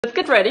Let's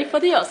get ready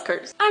for the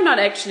Oscars. I'm not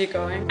actually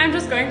going. I'm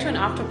just going to an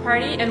after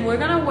party and we're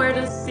gonna wear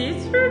this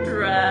see-through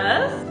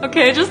dress.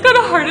 Okay, I just got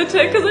a heart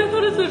attack because I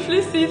thought it's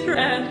literally see-through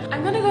and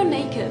I'm gonna go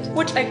naked,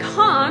 which I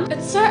can't.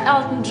 It's Sir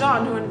Elton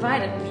John who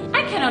invited me.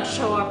 I cannot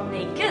show up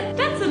naked.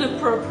 That's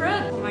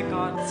inappropriate. Oh my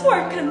god. It's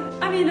working.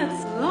 I mean,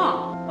 it's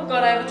long. Oh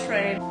god, I have a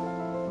train.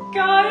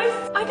 Guys,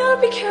 I gotta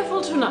be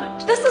careful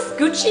tonight. This is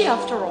Gucci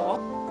after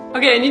all.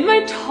 Okay, I need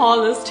my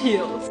tallest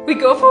heels. We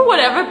go for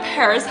whatever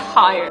pair is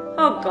higher.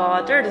 Oh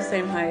god, they're the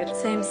same height.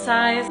 Same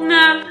size.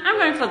 Nah, I'm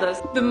going for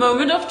this. The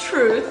moment of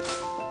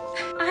truth.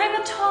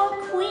 I'm a tall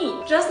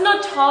queen, just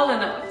not tall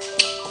enough.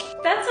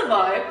 That's a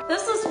vibe.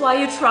 This is why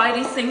you try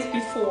these things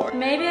before.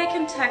 Maybe I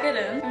can tuck it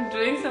in. I'm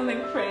doing something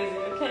crazy,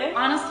 okay?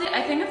 Honestly,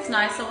 I think it's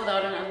nicer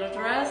without an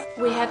underdress.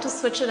 We had to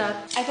switch it up.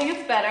 I think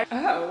it's better.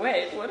 Oh,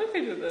 wait, what if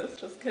we do this?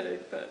 Just kidding,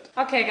 but...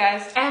 Okay,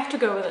 guys, I have to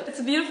go with it. It's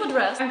a beautiful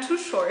dress. I'm too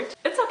short.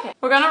 It's okay.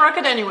 We're gonna rock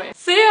it anyway.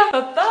 See ya!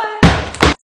 Bye-bye!